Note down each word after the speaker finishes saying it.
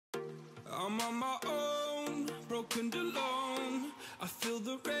I'm on my own, broken alone. I feel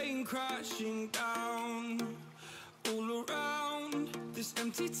the rain crashing down all around this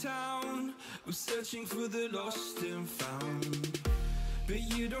empty town. I'm searching for the lost and found, but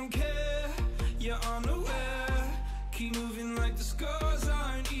you don't care, you're unaware. Keep moving like the scars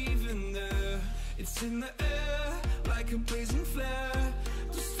aren't even there. It's in the air like a blazing flare.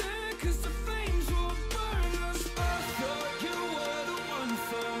 Just stare 'cause the flames will burn us. I thought you were the one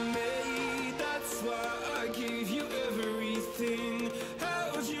for me. That's why I gave you everything.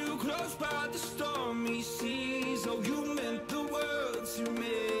 Held you close by the stormy seas. Oh, you meant the world to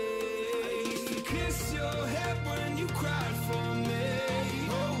me. I used to kiss your head when you cried for me.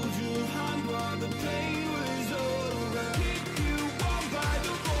 Hold your hand while the pain was over. Keep you warm by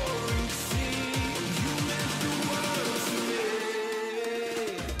the roaring sea. You meant the world to me.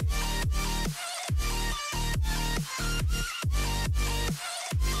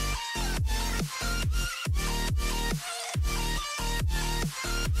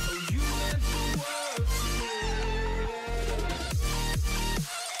 Oh, you meant the world to me.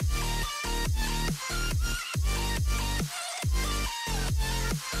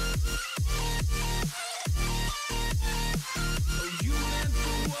 Oh, you meant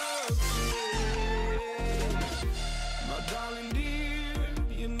the world to me. My darling dear,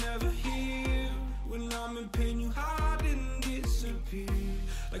 you're never here. When I'm in pain, you hide and disappear.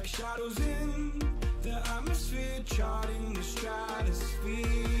 Like shadows in the atmosphere, charting the stratosphere.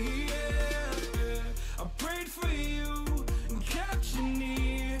 Yeah. I prayed for you and kept you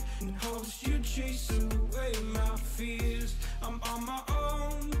near, in hopes you'd chase away my fears. I'm on my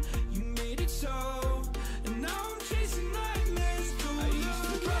own, you made it so, and now I'm chasing nightmares too. I used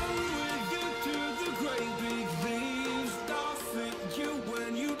to run with you through the great big leaves, laugh at you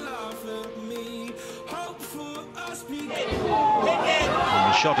when you laugh at me. Hope for us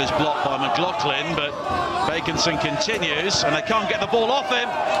The shot is blocked by McLaughlin, but Baconson continues, and they can't get the ball off him.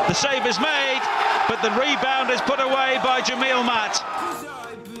 The save is made, but the rebound is put away by Jamille Mat. 'Cause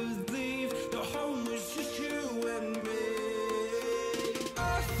I believe the home was just you and me.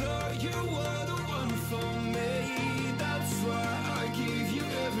 I thought you were the one for me. That's why I gave you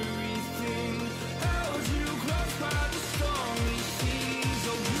everything. Held you close by the stormy seas.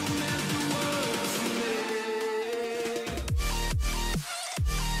 Oh, you meant the world to me.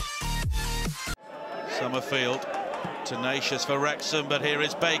 Summerfield, tenacious for Wrexham, but here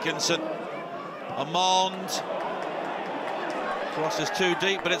is Baconson. Amond crosses too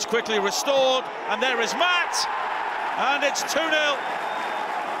deep, but it's quickly restored, and there is Mat, and it's 2-0.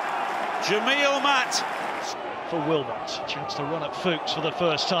 Jamille Mat. For Wilmot, chance to run at Fuchs for the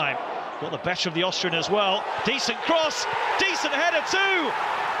first time. Got the better of the Austrian as well. Decent cross, decent header too.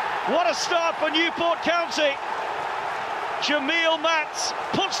 What a start for Newport County. Jamille Mat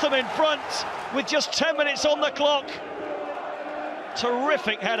puts them in front with just 10 minutes on the clock.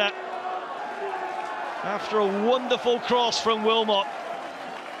 Terrific header after a wonderful cross from Wilmot.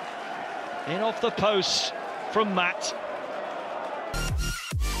 In off the post from Mat.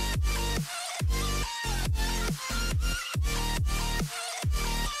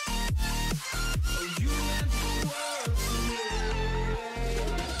 Oh, you meant the world to me.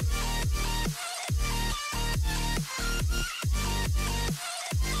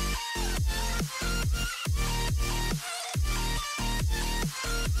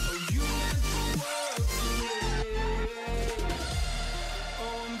 Oh, you meant the world to me.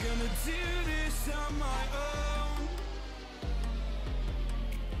 Oh, I'm gonna do this on my own.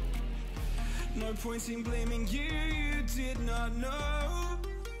 No point in blaming you, you did not know.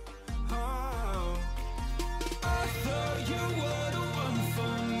 Oh, I thought you were the one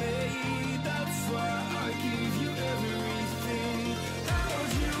for me. That's why I gave you everything.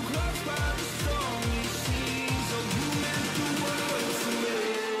 Held you close by the stormy seas. Oh, you meant the world to me.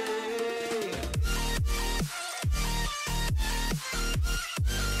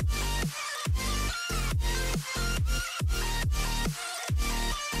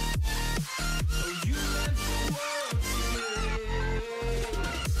 Oh, you meant the world to me.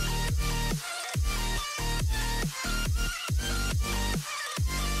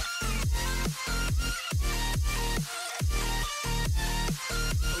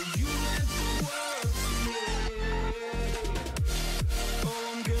 Oh, you meant the world to me. Oh,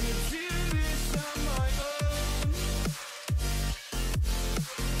 I'm gonna do this on my own.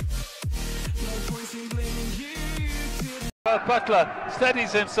 No point in blaming you, you did. Butler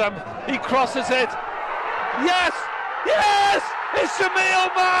steadies him some, he crosses it. Yes! Yes! It's Jamille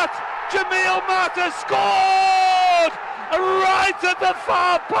Mat! Jamille Mat has scored! Right at the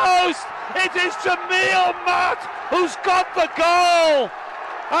far post! It is Jamille Mat who's got the goal!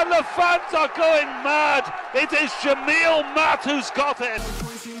 and the fans are going mad. It is Jamille Matt who's got it.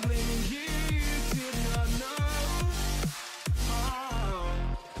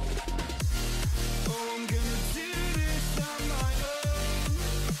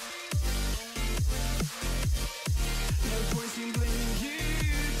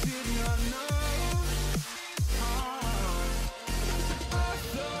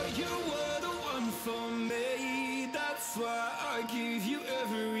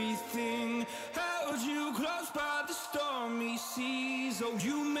 Oh,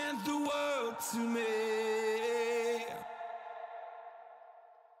 you meant the world to me.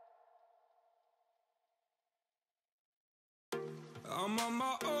 I'm on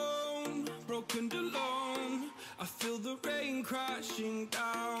my own, broken and alone. I feel the rain crashing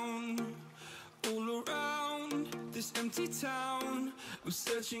down all around this empty town. I'm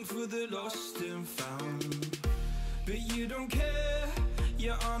searching for the lost and found, but you don't care,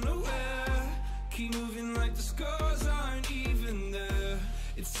 you're unaware. Keep moving like the scars aren't even there.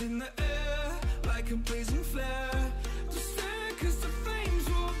 It's in the air like a blazing flare. Just stare 'cause the